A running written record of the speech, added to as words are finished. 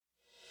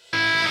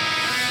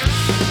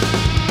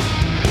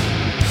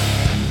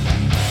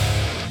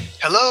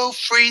Hello,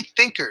 free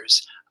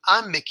thinkers.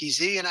 I'm Mickey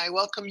Z, and I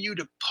welcome you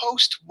to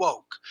Post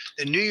Woke,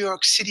 the New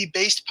York City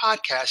based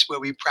podcast where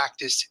we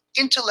practice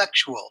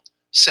intellectual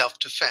self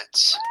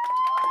defense.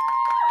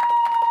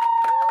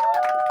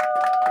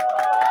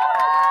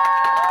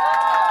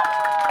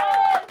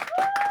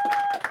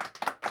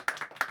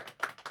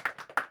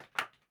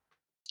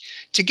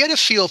 To get a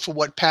feel for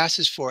what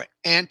passes for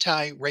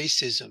anti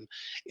racism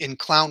in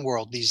clown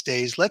world these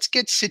days, let's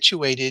get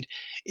situated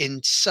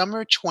in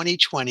summer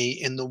 2020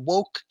 in the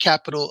woke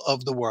capital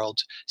of the world,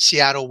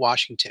 Seattle,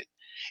 Washington.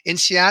 In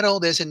Seattle,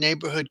 there's a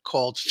neighborhood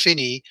called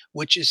Finney,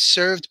 which is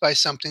served by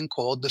something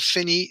called the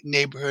Finney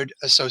Neighborhood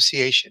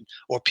Association,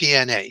 or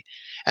PNA.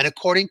 And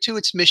according to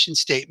its mission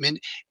statement,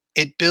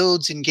 it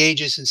builds,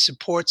 engages, and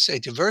supports a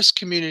diverse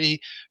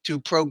community through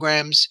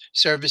programs,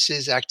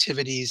 services,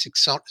 activities,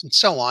 and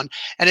so on,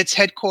 and it's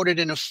headquartered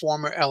in a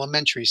former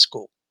elementary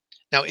school.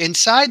 Now,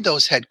 inside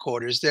those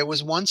headquarters, there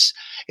was once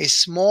a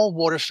small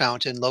water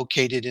fountain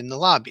located in the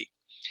lobby.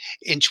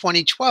 In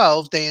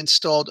 2012, they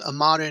installed a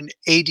modern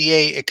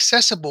ADA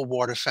accessible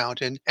water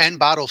fountain and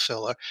bottle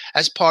filler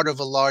as part of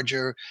a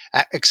larger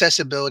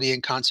accessibility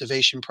and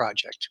conservation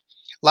project.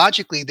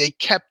 Logically, they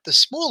kept the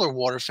smaller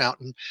water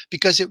fountain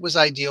because it was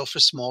ideal for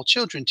small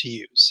children to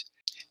use.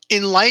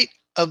 In light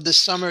of the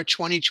summer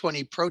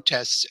 2020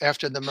 protests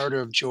after the murder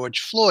of George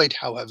Floyd,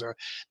 however,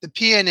 the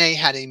PNA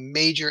had a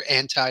major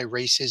anti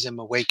racism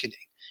awakening.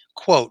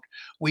 Quote,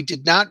 we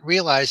did not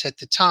realize at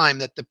the time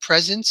that the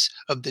presence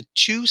of the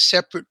two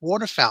separate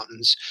water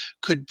fountains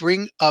could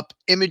bring up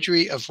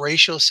imagery of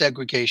racial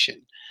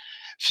segregation.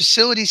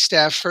 Facility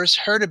staff first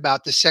heard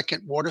about the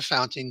second water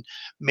fountain,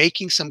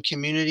 making some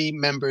community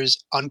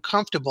members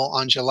uncomfortable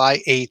on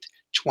July 8th,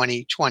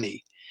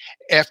 2020.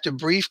 After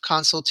brief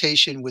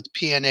consultation with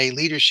PNA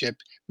leadership,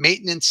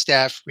 maintenance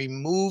staff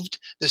removed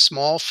the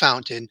small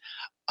fountain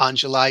on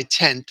July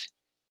 10th,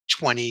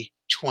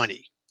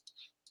 2020.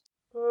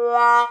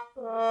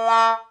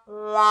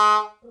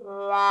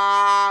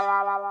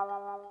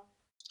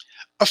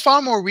 A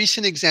far more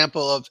recent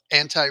example of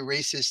anti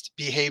racist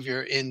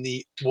behavior in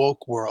the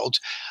woke world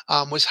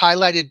was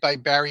highlighted by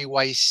Barry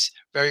Weiss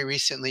very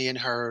recently in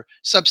her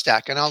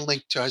Substack, and I'll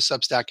link to her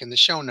Substack in the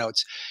show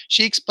notes.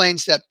 She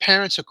explains that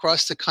parents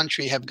across the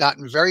country have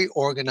gotten very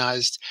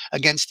organized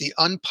against the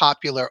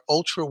unpopular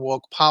ultra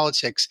woke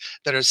politics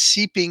that are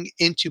seeping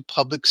into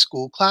public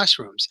school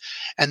classrooms.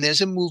 And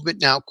there's a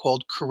movement now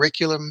called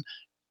curriculum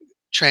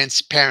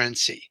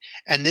transparency.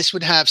 And this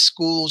would have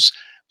schools,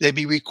 they'd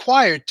be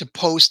required to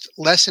post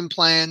lesson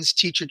plans,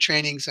 teacher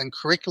trainings, and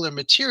curricular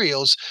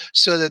materials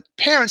so that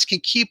parents can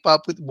keep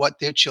up with what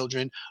their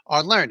children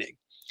are learning.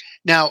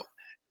 Now,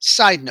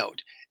 side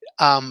note,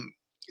 um,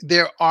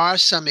 there are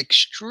some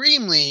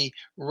extremely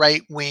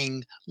right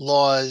wing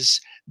laws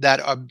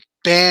that are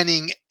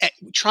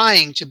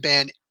trying to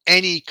ban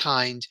any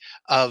kind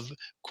of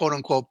quote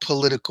unquote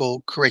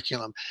political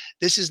curriculum.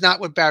 This is not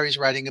what Barry's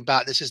writing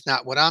about. This is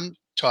not what I'm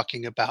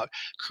talking about.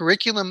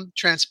 Curriculum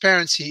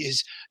transparency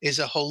is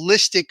a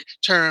holistic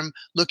term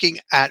looking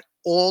at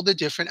all the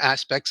different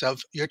aspects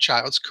of your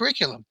child's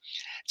curriculum.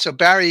 So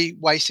Barry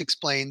Weiss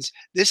explains,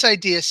 this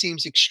idea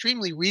seems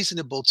extremely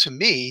reasonable to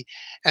me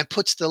and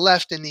puts the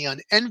left in the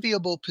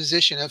unenviable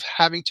position of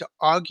having to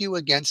argue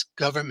against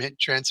government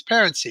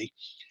transparency.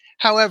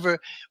 However,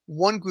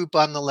 one group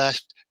on the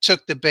left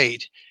took the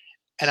bait,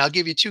 and I'll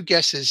give you two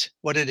guesses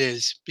what it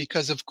is,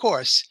 because of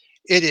course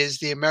it is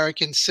the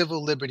American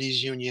Civil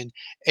Liberties Union,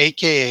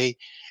 aka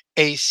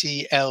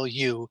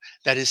ACLU,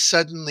 that is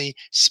suddenly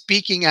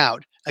speaking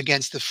out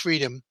against the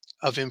freedom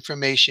of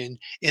information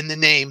in the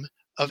name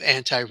of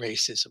anti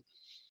racism.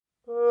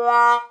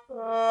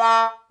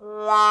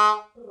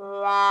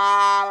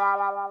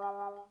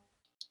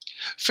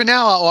 For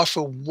now, I'll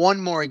offer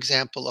one more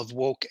example of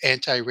woke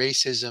anti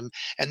racism,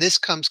 and this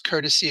comes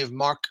courtesy of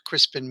Mark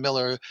Crispin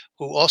Miller,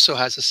 who also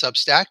has a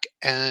Substack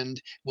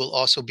and will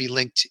also be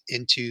linked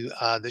into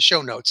the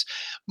show notes.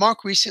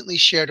 Mark recently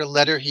shared a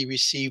letter he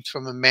received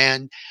from a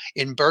man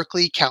in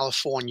Berkeley,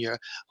 California,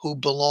 who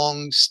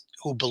belonged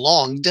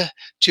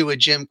to a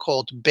gym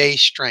called Bay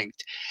Strength.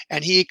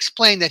 And he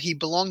explained that he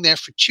belonged there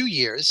for 2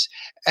 years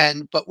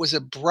and but was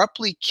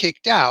abruptly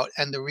kicked out.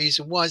 And the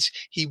reason was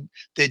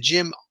the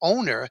gym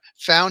owner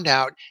found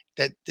out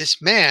that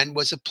this man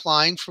was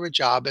applying for a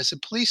job as a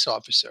police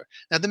officer.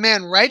 Now, the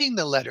man writing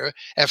the letter,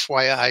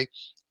 FYI,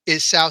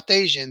 is South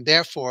Asian,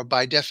 therefore,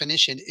 by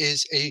definition,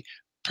 is a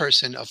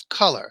person of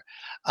color.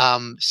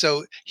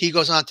 So he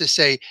goes on to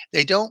say,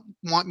 they don't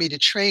want me to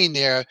train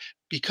there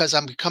because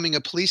I'm becoming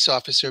a police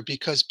officer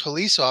because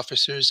police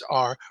officers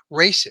are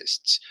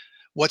racists.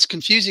 What's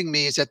confusing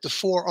me is that the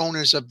four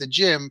owners of the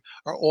gym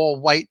are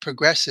all white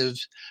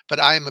progressives, but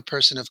I am a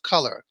person of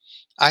color.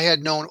 I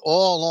had known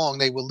all along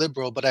they were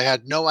liberal, but I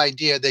had no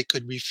idea they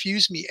could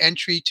refuse me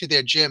entry to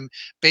their gym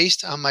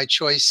based on my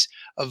choice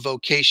of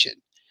vocation.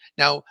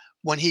 Now,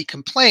 when he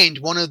complained,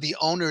 one of the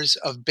owners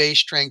of Bay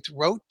Strength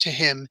wrote to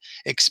him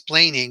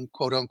explaining,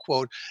 quote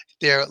unquote,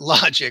 their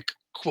logic,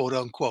 quote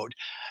unquote.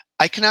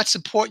 I cannot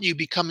support you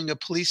becoming a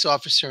police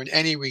officer in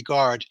any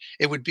regard.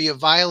 It would be a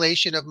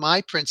violation of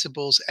my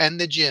principles and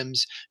the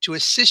gym's to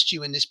assist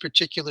you in this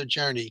particular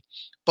journey.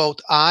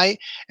 Both I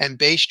and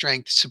Bay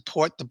Strength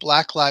support the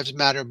Black Lives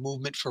Matter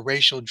movement for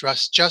racial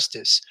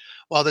justice.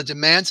 While the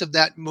demands of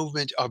that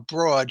movement are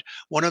broad,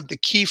 one of the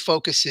key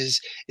focuses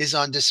is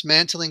on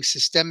dismantling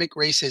systemic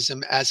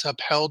racism as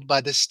upheld by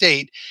the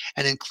state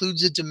and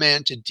includes a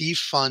demand to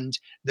defund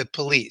the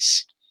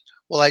police.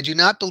 While I do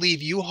not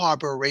believe you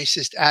harbor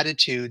racist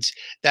attitudes,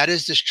 that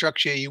is the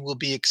structure you will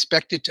be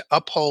expected to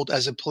uphold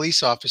as a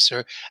police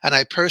officer, and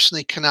I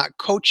personally cannot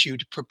coach you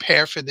to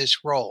prepare for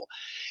this role.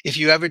 If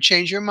you ever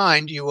change your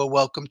mind, you are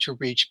welcome to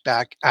reach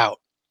back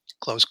out.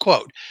 Close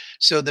quote.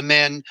 So the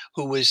man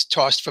who was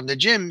tossed from the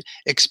gym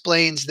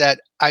explains that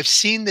I've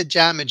seen the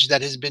damage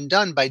that has been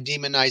done by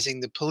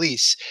demonizing the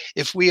police.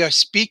 If we are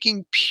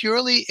speaking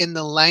purely in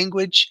the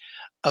language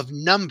of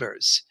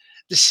numbers,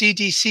 the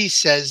CDC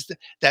says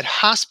that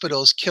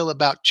hospitals kill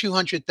about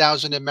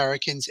 200,000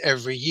 Americans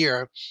every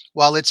year,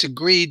 while it's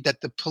agreed that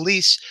the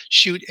police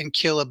shoot and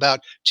kill about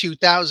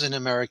 2,000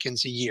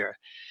 Americans a year.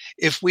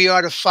 If we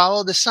are to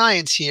follow the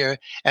science here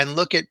and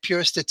look at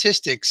pure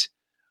statistics,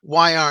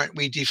 why aren't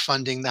we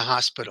defunding the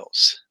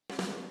hospitals?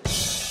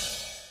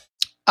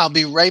 I'll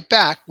be right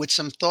back with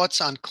some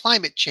thoughts on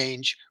climate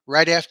change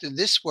right after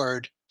this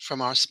word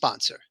from our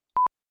sponsor.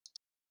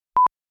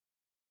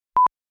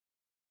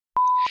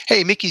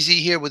 Hey, Mickey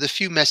Z here with a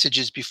few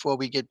messages before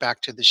we get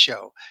back to the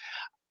show.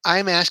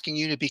 I'm asking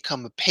you to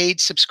become a paid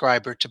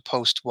subscriber to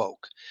Post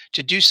Woke.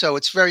 To do so,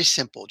 it's very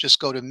simple. Just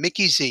go to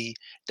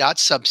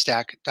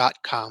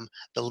mickeyz.substack.com.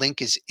 The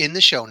link is in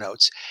the show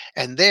notes.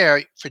 And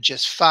there, for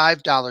just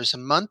 $5 a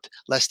month,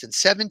 less than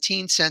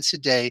 17 cents a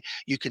day,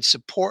 you can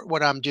support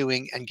what I'm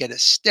doing and get a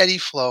steady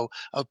flow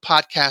of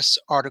podcasts,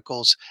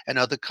 articles, and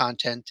other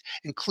content,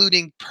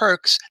 including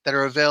perks that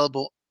are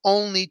available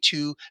only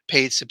to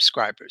paid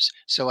subscribers.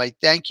 So I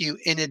thank you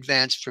in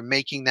advance for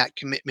making that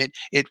commitment.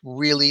 It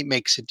really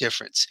makes a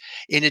difference.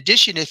 In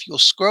addition, if you'll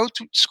scroll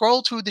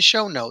through the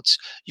show notes,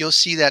 you'll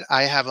see that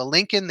I have a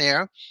link in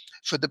there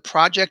for the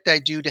project I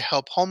do to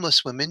help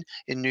homeless women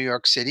in New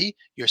York City.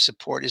 Your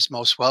support is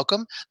most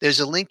welcome.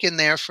 There's a link in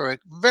there for a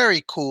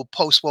very cool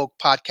Post Woke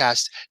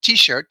podcast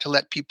t-shirt to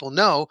let people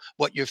know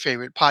what your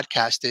favorite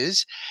podcast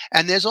is.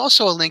 And there's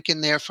also a link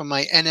in there for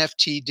my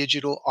NFT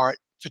digital art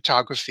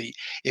photography.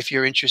 If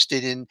you're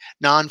interested in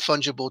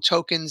non-fungible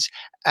tokens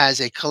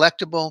as a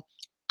collectible,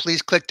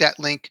 please click that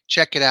link,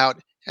 check it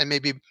out, and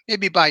maybe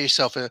buy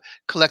yourself a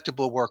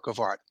collectible work of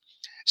art.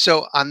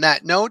 So on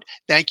that note,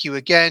 thank you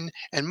again.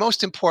 And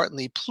most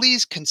importantly,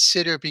 please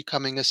consider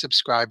becoming a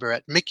subscriber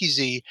at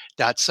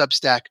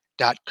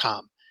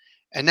mickeyz.substack.com.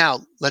 And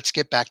now let's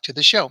get back to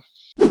the show.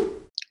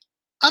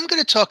 I'm going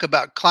to talk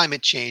about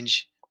climate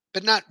change,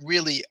 but not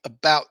really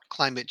about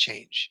climate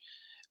change.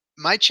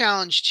 My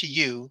challenge to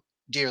you,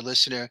 dear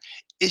listener,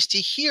 is to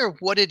hear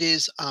what it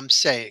is I'm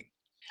saying.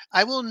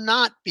 I will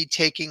not be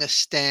taking a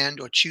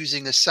stand or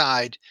choosing a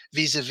side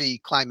vis-a-vis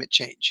climate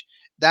change.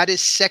 That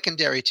is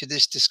secondary to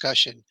this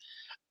discussion.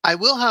 I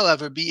will,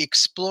 however, be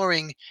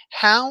exploring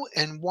how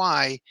and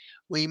why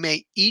we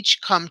may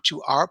each come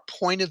to our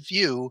point of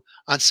view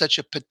on such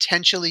a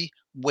potentially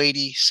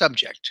weighty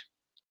subject.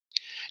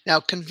 Now,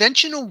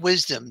 conventional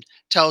wisdom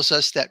tells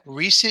us that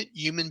recent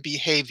human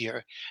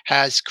behavior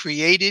has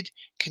created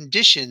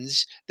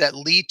conditions that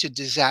lead to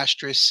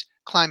disastrous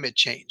climate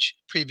change,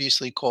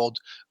 previously called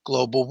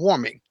global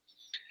warming.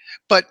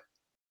 But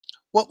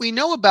what we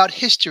know about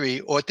history,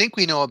 or think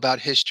we know about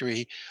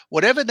history,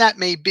 whatever that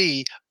may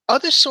be,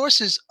 other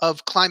sources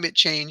of climate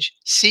change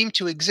seem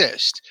to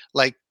exist,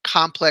 like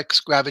complex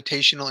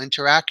gravitational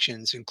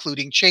interactions,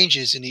 including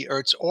changes in the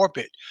Earth's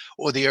orbit,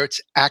 or the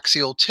Earth's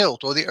axial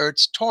tilt, or the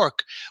Earth's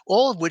torque,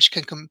 all of which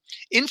can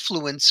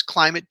influence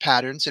climate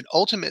patterns and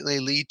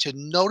ultimately lead to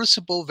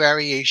noticeable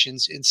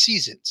variations in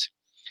seasons.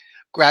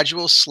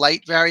 Gradual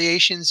slight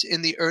variations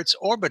in the Earth's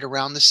orbit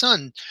around the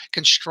sun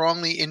can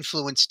strongly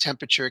influence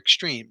temperature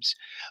extremes,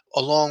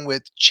 along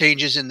with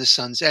changes in the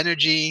sun's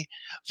energy,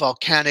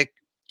 volcanic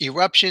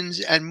eruptions,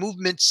 and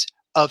movements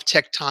of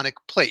tectonic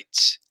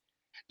plates.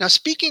 Now,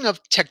 speaking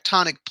of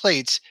tectonic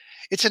plates,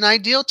 it's an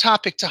ideal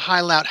topic to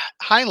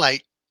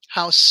highlight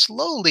how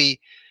slowly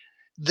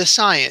the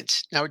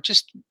science. Now,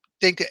 just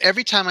think that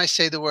every time I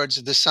say the words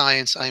the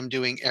science, I am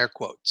doing air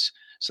quotes.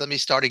 So let me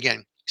start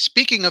again.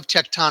 Speaking of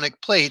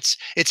tectonic plates,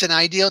 it's an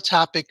ideal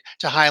topic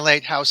to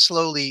highlight how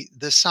slowly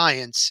the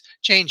science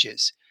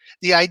changes.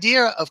 The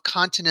idea of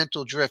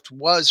continental drift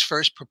was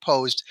first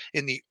proposed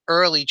in the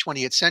early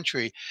 20th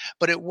century,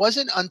 but it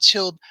wasn't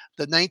until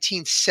the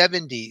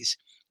 1970s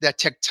that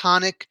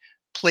tectonic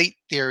plate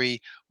theory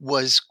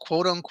was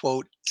quote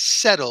unquote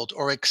settled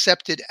or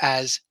accepted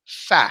as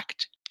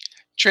fact.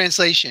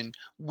 Translation: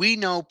 we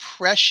know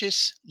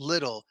precious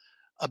little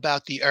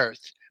about the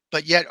earth,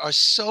 but yet are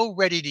so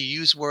ready to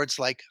use words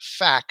like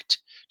fact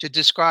to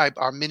describe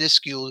our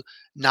minuscule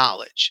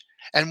knowledge.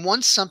 And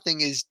once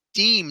something is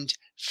deemed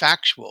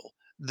factual,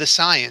 the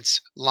science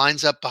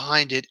lines up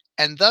behind it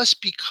and thus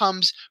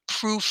becomes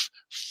proof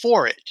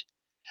for it.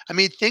 I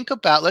mean, think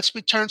about, let's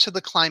return to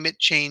the climate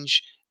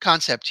change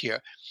concept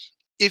here.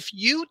 If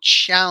you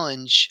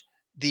challenge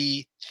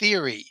the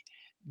theory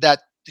that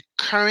the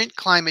current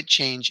climate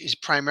change is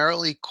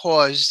primarily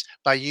caused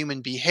by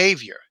human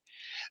behavior,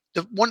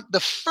 the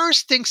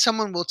first thing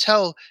someone will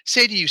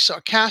say to you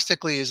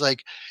sarcastically is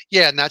like,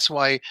 yeah, and that's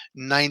why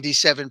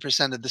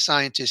 97% of the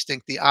scientists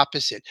think the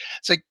opposite.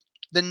 It's like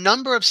the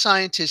number of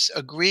scientists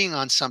agreeing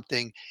on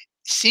something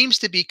seems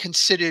to be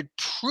considered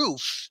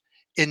proof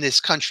in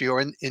this country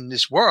or in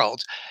this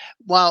world,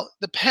 while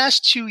the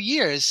past 2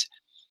 years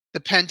the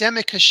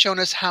pandemic has shown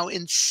us how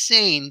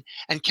insane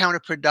and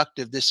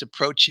counterproductive this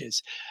approach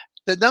is.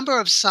 The number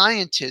of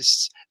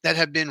scientists that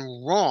have been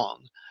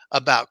wrong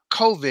about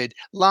COVID,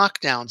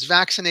 lockdowns,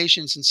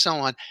 vaccinations, and so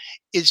on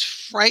is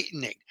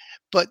frightening.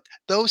 But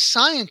those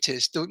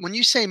scientists, when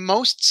you say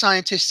most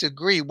scientists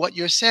agree, what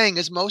you're saying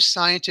is most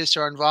scientists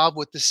are involved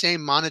with the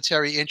same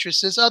monetary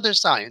interests as other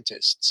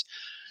scientists.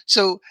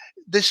 So,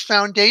 this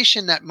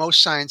foundation that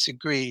most science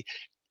agree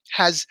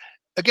has,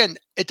 again,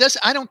 it does,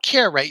 I don't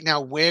care right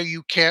now where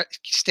you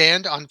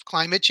stand on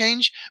climate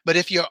change, but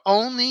if your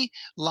only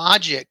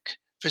logic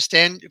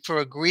for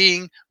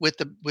agreeing with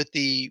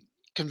the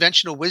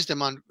conventional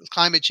wisdom on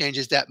climate change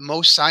is that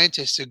most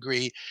scientists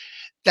agree,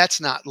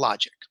 that's not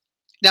logic.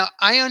 Now,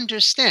 I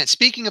understand,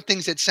 speaking of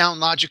things that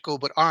sound logical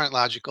but aren't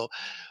logical,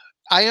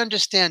 I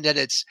understand that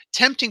it's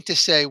tempting to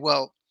say,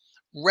 well,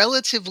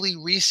 relatively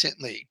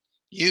recently,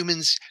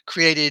 humans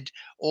created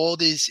all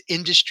these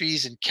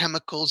industries and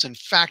chemicals and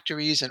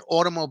factories and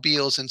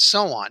automobiles and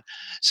so on.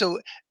 So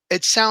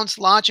it sounds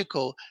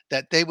logical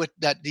that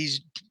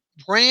these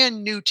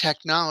brand new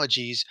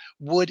technologies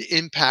would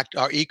impact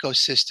our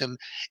ecosystem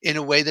in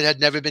a way that had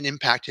never been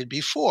impacted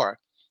before.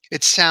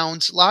 It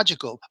sounds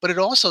logical, but it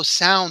also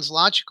sounds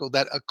logical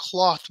that a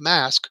cloth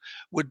mask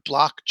would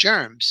block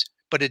germs,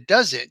 but it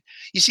doesn't.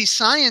 You see,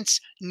 science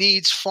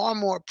needs far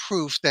more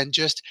proof than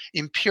just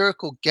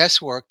empirical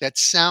guesswork that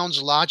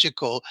sounds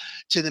logical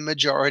to the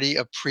majority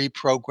of pre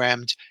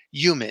programmed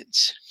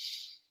humans.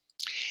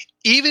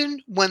 Even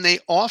when they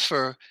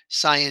offer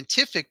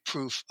scientific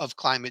proof of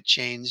climate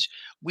change,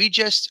 we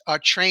just are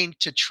trained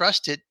to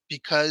trust it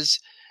because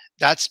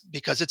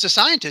it's a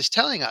scientist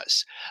telling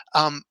us.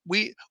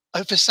 We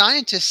If a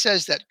scientist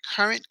says that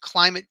current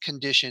climate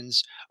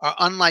conditions are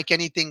unlike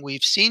anything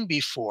we've seen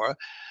before,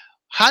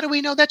 how do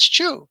we know that's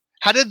true?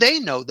 How do they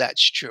know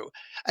that's true?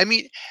 I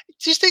mean,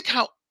 just think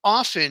how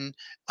often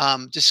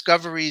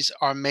discoveries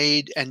are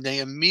made and they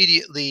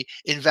immediately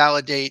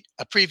invalidate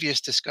a previous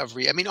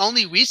discovery. I mean,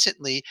 only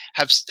recently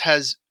have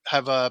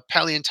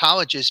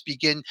paleontologists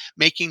begin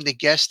making the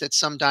guess that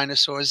some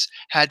dinosaurs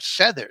had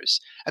feathers.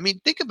 I mean,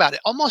 think about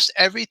it. Almost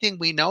everything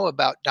we know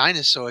about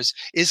dinosaurs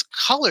is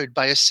colored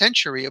by a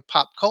century of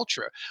pop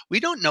culture. We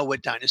don't know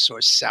what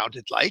dinosaurs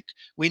sounded like.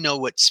 We know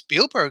what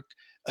Spielberg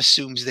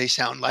assumes they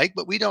sound like,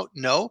 but we don't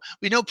know.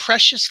 We know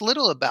precious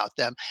little about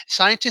them.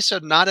 Scientists are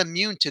not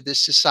immune to this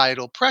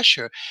societal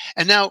pressure.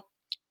 And now,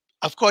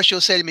 of course,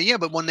 you'll say to me, yeah,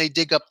 but when they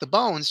dig up the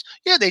bones,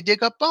 yeah, they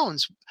dig up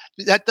bones.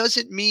 That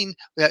doesn't mean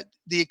that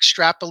the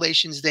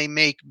extrapolations they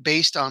make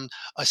based on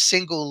a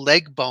single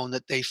leg bone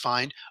that they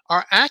find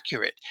are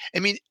accurate.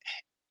 I mean,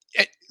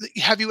 eh,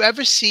 have you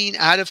ever seen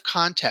out of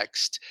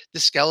context the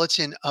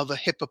skeleton of a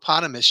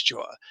hippopotamus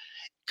jaw?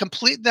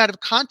 Completely out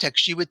of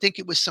context, you would think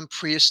it was some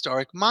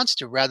prehistoric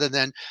monster rather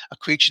than a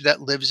creature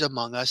that lives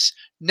among us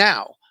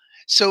now.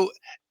 So,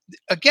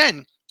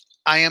 again,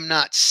 I am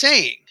not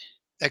saying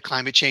that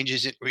climate change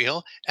isn't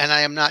real, and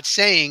I am not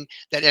saying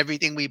that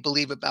everything we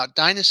believe about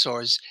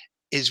dinosaurs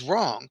is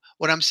wrong.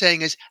 What I'm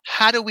saying is,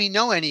 how do we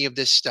know any of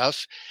this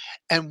stuff,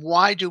 and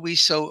why do we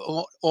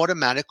so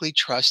automatically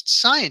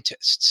trust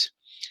scientists?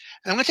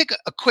 And I'm going to take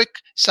a quick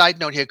side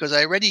note here because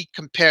I already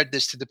compared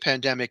this to the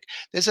pandemic.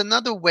 There's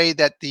another way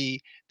that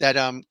the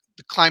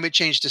climate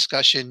change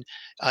discussion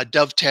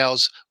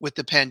dovetails with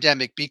the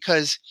pandemic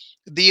because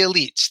the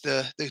elites,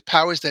 the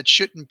powers that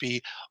shouldn't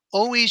be,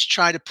 always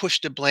try to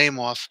push the blame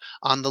off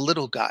on the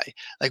little guy.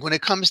 Like when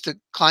it comes to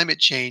climate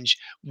change,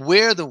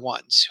 we're the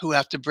ones who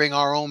have to bring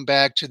our own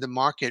bag to the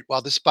market,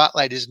 while the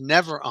spotlight is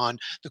never on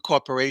the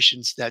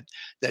corporations that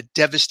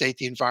devastate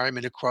the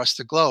environment across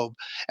the globe.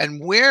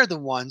 And we're the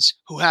ones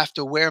who have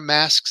to wear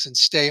masks and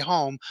stay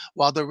home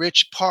while the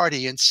rich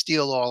party and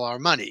steal all our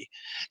money.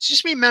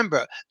 Just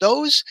remember,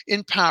 those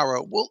in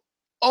power will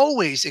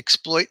always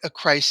exploit a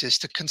crisis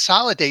to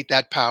consolidate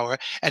that power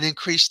and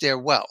increase their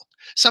wealth.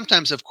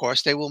 Sometimes, of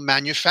course, they will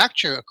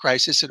manufacture a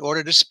crisis in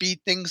order to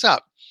speed things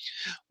up.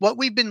 What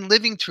we've been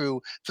living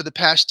through for the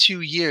past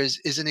 2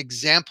 years is an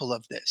example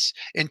of this.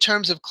 In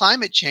terms of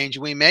climate change,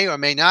 we may or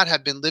may not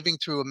have been living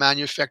through a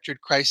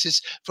manufactured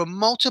crisis for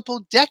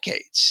multiple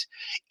decades.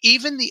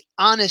 Even the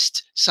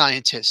honest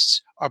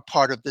scientists are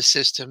part of the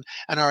system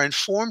and are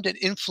informed and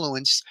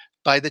influenced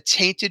by the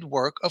tainted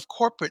work of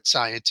corporate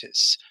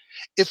scientists.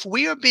 If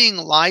we are being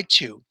lied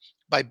to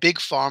by big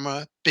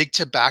pharma, big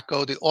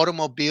tobacco, the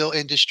automobile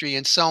industry,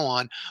 and so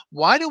on,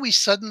 why do we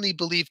suddenly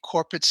believe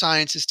corporate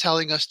science is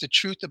telling us the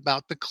truth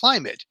about the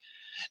climate?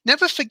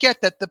 Never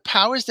forget that the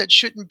powers that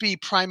shouldn't be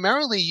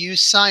primarily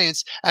use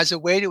science as a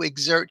way to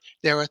exert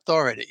their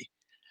authority.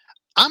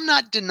 I'm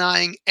not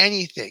denying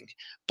anything,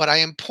 but I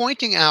am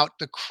pointing out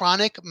the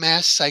chronic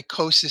mass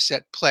psychosis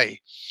at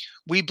play.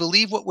 We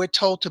believe what we're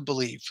told to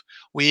believe.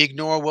 We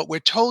ignore what we're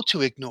told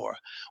to ignore.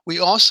 We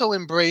also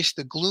embrace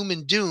the gloom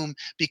and doom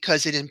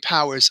because it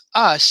empowers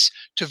us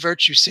to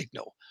virtue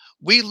signal.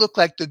 We look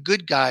like the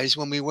good guys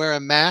when we wear a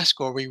mask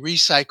or we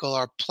recycle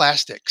our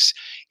plastics.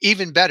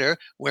 Even better,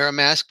 wear a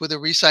mask with a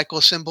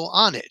recycle symbol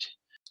on it.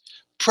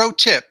 Pro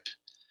tip: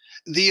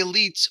 the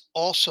elites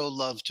also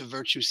love to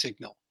virtue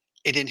signal.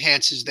 It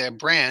enhances their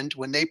brand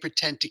when they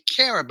pretend to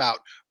care about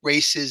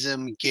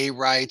racism, gay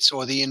rights,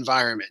 or the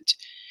environment.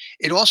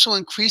 It also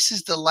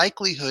increases the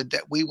likelihood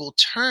that we will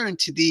turn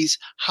to these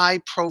high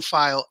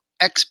profile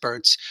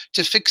experts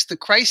to fix the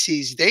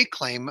crises they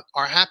claim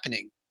are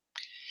happening.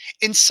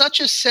 In such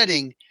a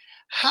setting,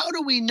 how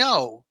do we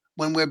know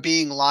when we're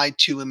being lied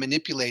to and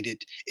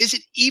manipulated? Is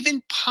it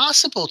even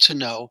possible to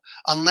know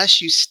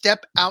unless you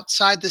step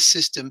outside the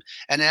system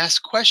and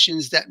ask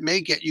questions that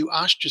may get you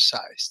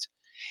ostracized?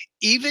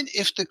 Even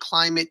if the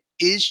climate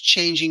is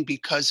changing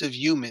because of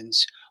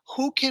humans,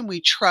 who can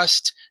we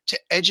trust to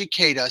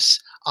educate us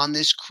on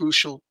this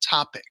crucial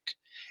topic?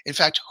 In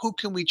fact, who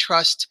can we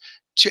trust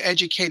to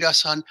educate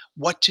us on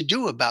what to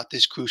do about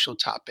this crucial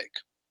topic?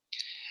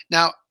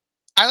 Now,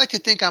 I like to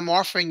think I'm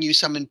offering you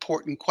some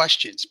important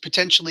questions,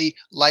 potentially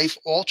life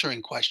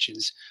altering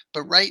questions.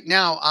 But right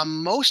now,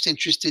 I'm most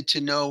interested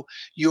to know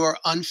your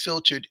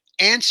unfiltered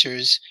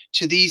answers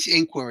to these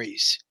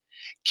inquiries.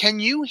 Can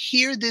you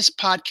hear this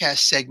podcast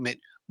segment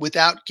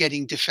without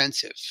getting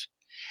defensive?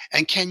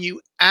 And can you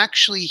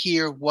actually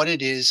hear what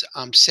it is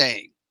I'm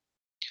saying?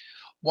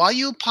 While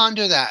you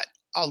ponder that,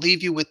 I'll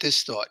leave you with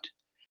this thought.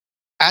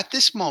 At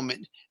this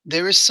moment,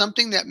 there is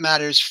something that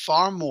matters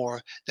far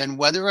more than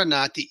whether or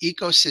not the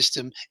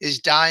ecosystem is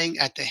dying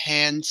at the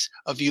hands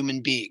of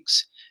human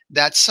beings.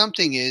 That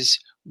something is,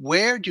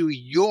 where do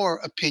your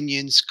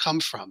opinions come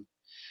from?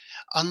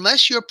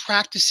 Unless you're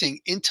practicing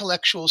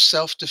intellectual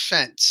self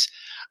defense,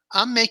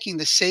 I'm making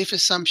the safe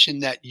assumption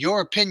that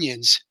your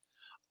opinions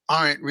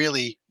aren't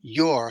really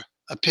your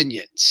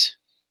opinions.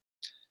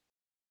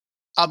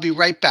 I'll be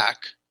right back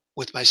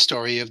with my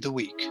story of the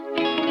week.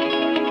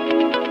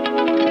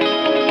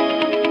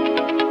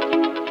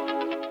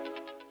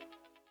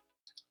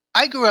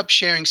 I grew up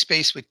sharing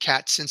space with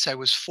cats since I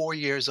was 4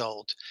 years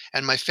old,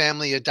 and my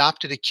family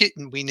adopted a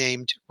kitten we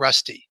named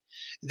Rusty.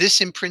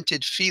 This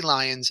imprinted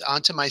felines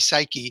onto my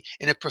psyche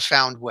in a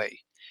profound way.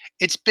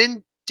 It's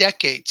been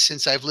decades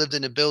since I've lived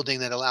in a building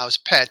that allows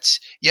pets,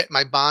 yet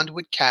my bond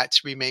with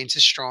cats remains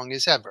as strong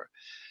as ever.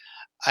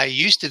 I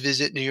used to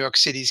visit New York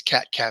City's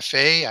cat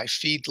cafe. I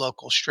feed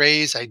local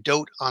strays. I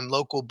dote on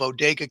local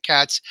bodega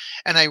cats,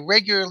 and I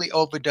regularly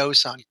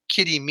overdose on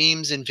kitty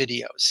memes and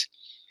videos.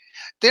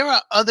 There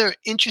are other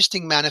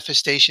interesting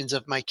manifestations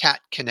of my cat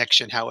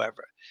connection,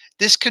 however.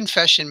 This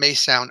confession may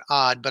sound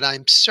odd, but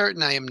I'm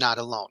certain I am not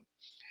alone.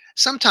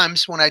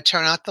 Sometimes when I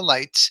turn out the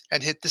lights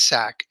and hit the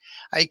sack,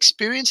 I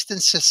experience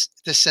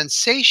the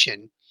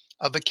sensation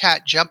of a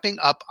cat jumping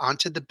up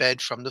onto the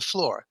bed from the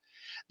floor.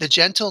 The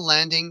gentle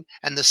landing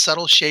and the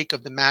subtle shake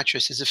of the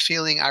mattress is a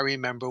feeling I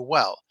remember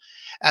well.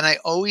 And I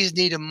always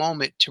need a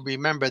moment to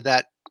remember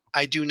that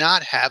I do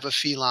not have a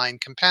feline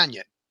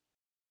companion.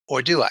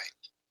 Or do I?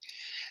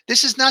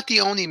 This is not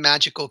the only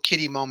magical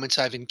kitty moments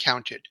I've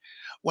encountered.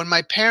 When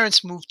my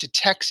parents moved to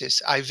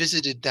Texas, I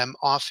visited them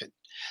often.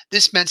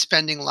 This meant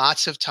spending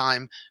lots of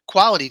time,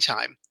 quality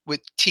time,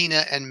 with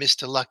Tina and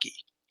Mr. Lucky,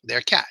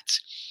 their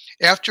cats.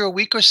 After a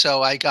week or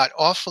so, I got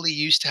awfully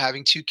used to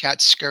having two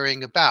cats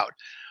scurrying about.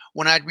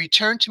 When I'd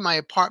return to my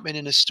apartment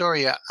in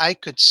Astoria, I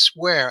could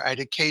swear I'd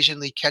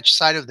occasionally catch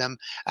sight of them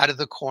out of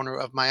the corner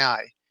of my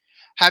eye.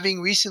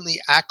 Having recently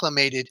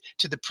acclimated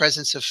to the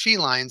presence of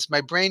felines, my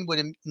brain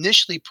would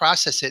initially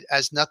process it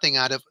as nothing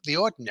out of the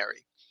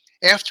ordinary.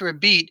 After a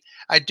beat,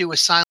 I'd do a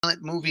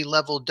silent movie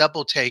level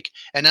double take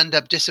and end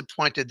up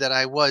disappointed that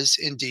I was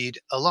indeed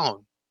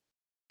alone.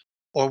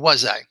 Or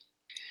was I?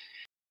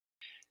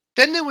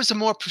 Then there was a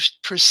more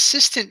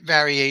persistent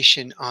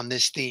variation on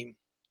this theme.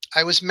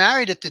 I was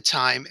married at the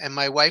time, and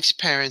my wife's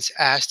parents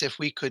asked if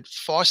we could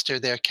foster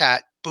their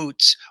cat,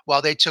 Boots,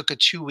 while they took a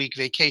 2 week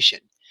vacation.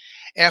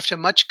 After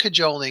much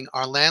cajoling,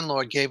 our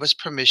landlord gave us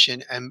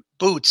permission, and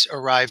Boots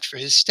arrived for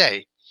his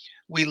stay.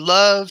 We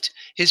loved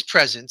his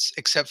presence,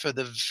 except for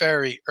the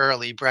very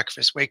early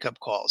breakfast wake up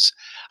calls.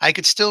 I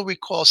could still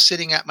recall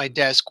sitting at my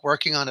desk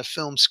working on a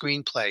film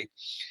screenplay.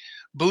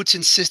 Boots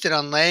insisted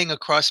on laying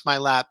across my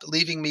lap,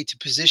 leaving me to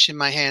position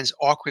my hands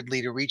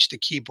awkwardly to reach the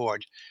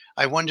keyboard.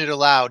 I wondered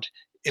aloud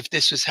if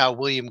this was how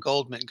William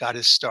Goldman got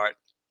his start.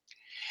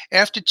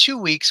 After 2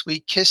 weeks,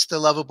 we kissed the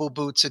lovable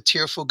Boots a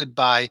tearful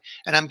goodbye,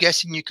 and I'm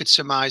guessing you could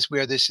surmise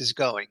where this is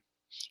going.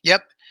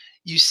 Yep,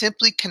 you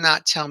simply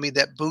cannot tell me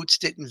that Boots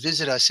didn't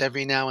visit us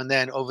every now and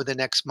then over the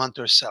next month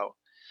or so.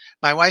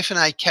 My wife and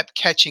I kept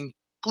catching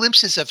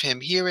glimpses of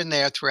him here and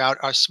there throughout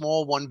our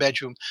small one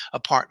bedroom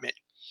apartment.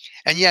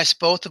 And yes,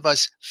 both of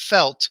us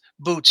felt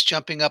Boots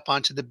jumping up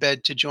onto the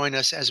bed to join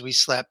us as we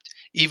slept,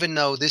 even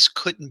though this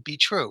couldn't be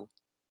true.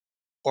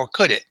 Or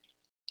could it?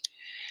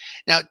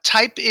 Now,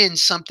 type in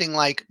something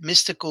like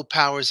mystical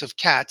powers of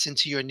cats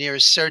into your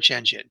nearest search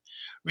engine.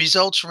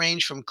 Results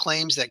range from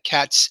claims that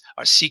cats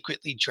are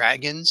secretly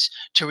dragons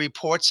to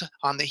reports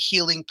on the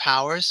healing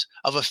powers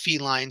of a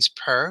feline's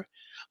purr.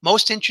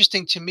 Most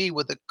interesting to me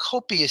were the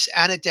copious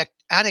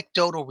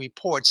anecdotal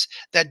reports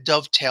that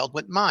dovetailed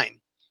with mine.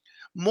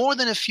 More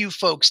than a few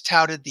folks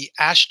touted the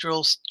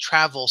astral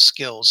travel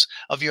skills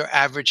of your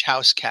average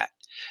house cat.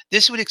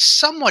 This would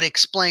somewhat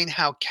explain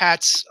how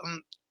cats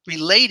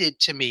related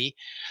to me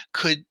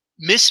could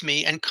miss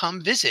me and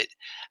come visit.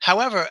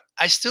 However,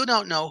 I still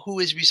don't know who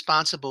is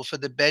responsible for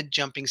the bed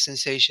jumping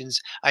sensations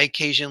I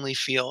occasionally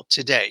feel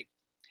today.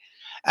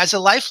 As a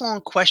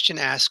lifelong question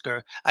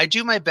asker, I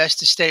do my best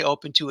to stay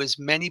open to as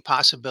many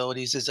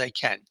possibilities as I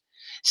can.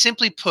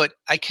 Simply put,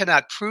 I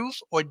cannot prove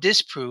or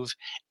disprove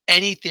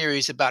any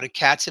theories about a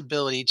cat's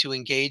ability to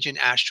engage in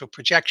astral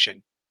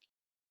projection,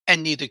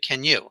 and neither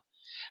can you.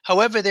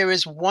 However, there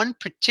is one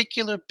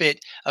particular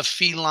bit of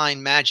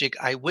feline magic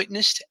I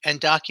witnessed and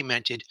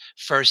documented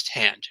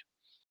firsthand.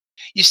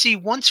 You see,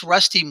 once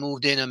Rusty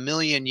moved in a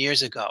million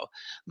years ago,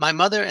 my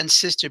mother and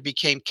sister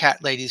became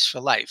cat ladies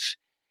for life.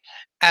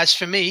 As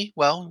for me,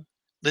 well,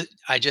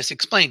 I just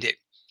explained it.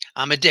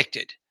 I'm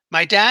addicted.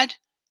 My dad,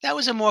 that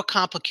was a more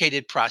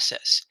complicated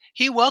process.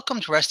 He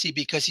welcomed Rusty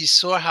because he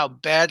saw how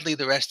badly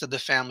the rest of the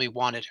family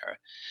wanted her.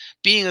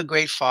 Being a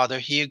great father,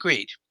 he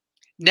agreed.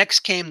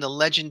 Next came the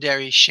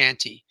legendary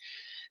Shanty,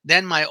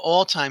 then my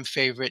all-time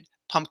favorite,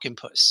 Pumpkin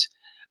Puss.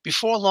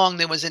 Before long,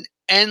 there was an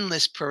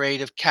endless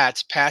parade of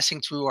cats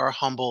passing through our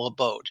humble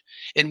abode.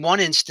 In one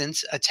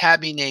instance, a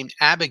tabby named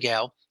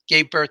Abigail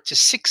gave birth to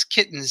 6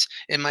 kittens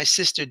in my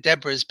sister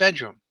Deborah's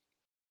bedroom.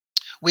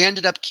 We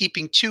ended up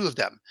keeping 2 of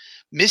them.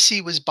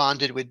 Missy was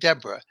bonded with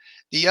Deborah.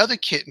 The other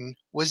kitten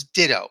was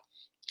Ditto.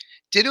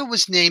 Ditto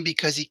was named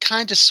because he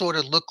kind of sort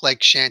of looked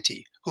like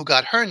Shanty, who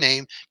got her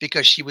name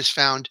because she was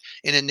found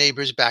in a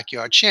neighbor's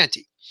backyard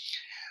shanty.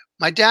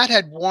 My dad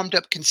had warmed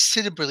up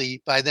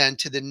considerably by then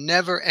to the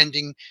never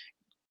ending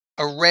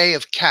array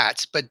of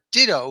cats, but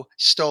Ditto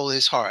stole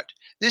his heart.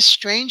 This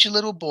strange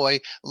little boy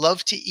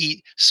loved to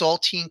eat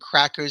saltine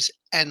crackers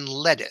and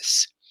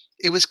lettuce.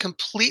 It was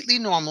completely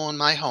normal in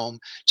my home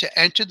to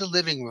enter the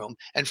living room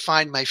and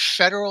find my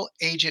federal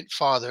agent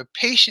father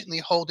patiently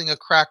holding a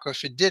cracker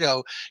for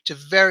Ditto to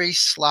very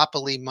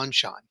sloppily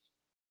munch on.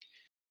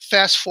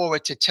 Fast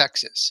forward to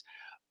Texas.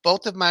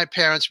 Both of my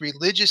parents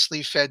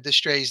religiously fed the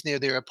strays near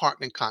their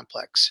apartment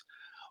complex.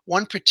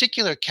 One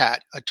particular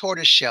cat, a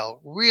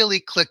tortoiseshell, really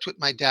clicked with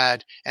my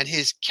dad, and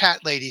his cat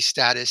lady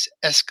status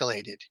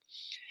escalated.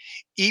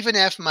 Even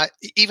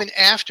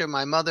after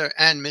my mother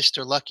and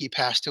Mr. Lucky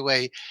passed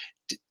away,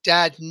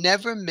 Dad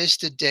never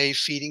missed a day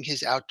feeding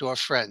his outdoor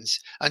friends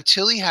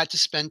until he had to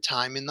spend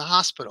time in the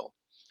hospital.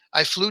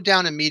 I flew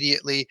down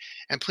immediately,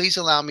 and please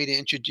allow me to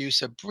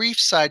introduce a brief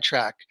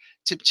sidetrack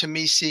to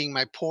me seeing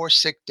my poor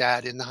sick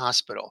dad in the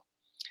hospital.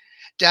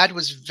 Dad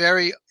was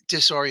very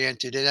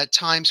disoriented and at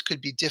times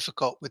could be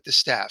difficult with the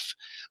staff.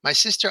 My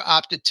sister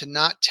opted to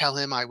not tell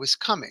him I was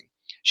coming.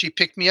 She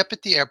picked me up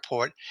at the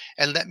airport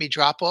and let me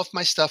drop off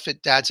my stuff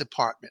at Dad's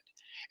apartment.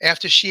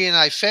 After she and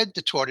I fed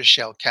the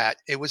tortoiseshell cat,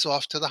 it was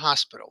off to the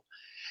hospital.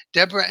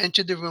 Deborah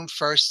entered the room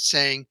first,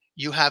 saying,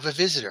 "You have a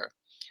visitor."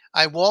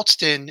 I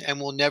waltzed in and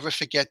will never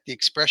forget the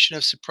expression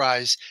of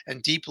surprise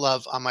and deep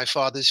love on my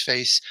father's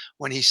face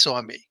when he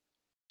saw me.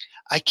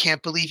 "I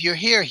can't believe you're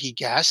here," he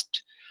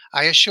gasped.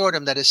 I assured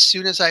him that as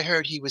soon as I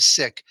heard he was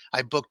sick,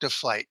 I booked a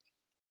flight.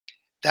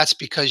 "That's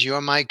because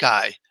you're my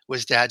guy,"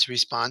 was Dad's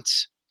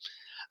response.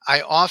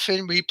 I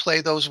often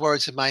replay those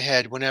words in my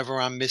head whenever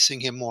I'm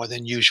missing him more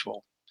than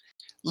usual.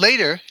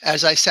 Later,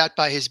 as I sat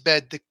by his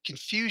bed, the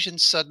confusion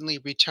suddenly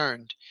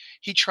returned.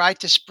 He tried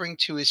to spring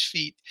to his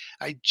feet.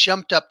 I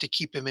jumped up to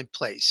keep him in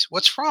place.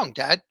 "What's wrong,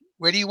 Dad?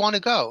 Where do you want to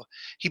go?"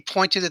 He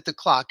pointed at the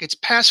clock. "It's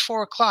past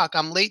 4 o'clock.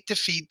 I'm late to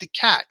feed the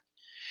cat."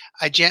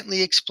 I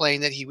gently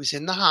explained that he was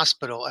in the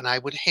hospital and I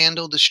would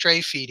handle the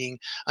stray feeding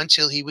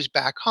until he was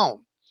back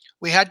home.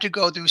 We had to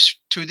go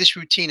through this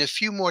routine a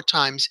few more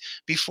times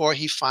before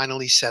he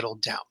finally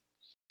settled down.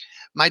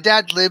 My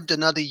dad lived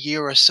another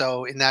year or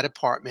so in that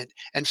apartment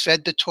and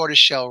fed the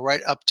tortoiseshell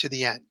right up to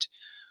the end.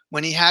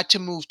 When he had to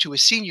move to a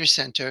senior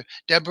center,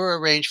 Deborah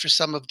arranged for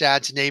some of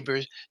Dad's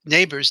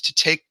neighbors to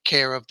take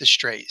care of the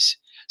strays.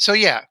 So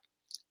yeah,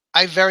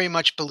 I very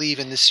much believe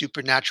in the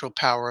supernatural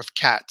power of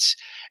cats.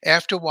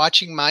 After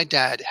watching my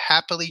dad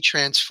happily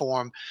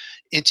transform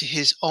into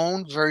his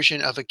own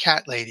version of a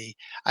cat lady,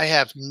 I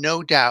have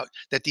no doubt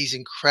that these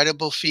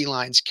incredible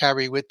felines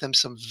carry with them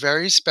some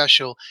very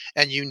special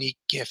and unique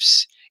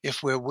gifts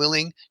if we're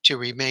willing to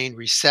remain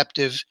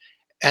receptive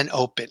and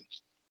open.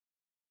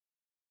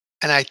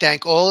 And I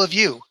thank all of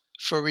you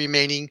for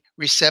remaining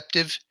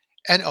receptive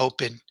and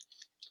open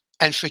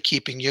and for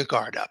keeping your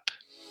guard up.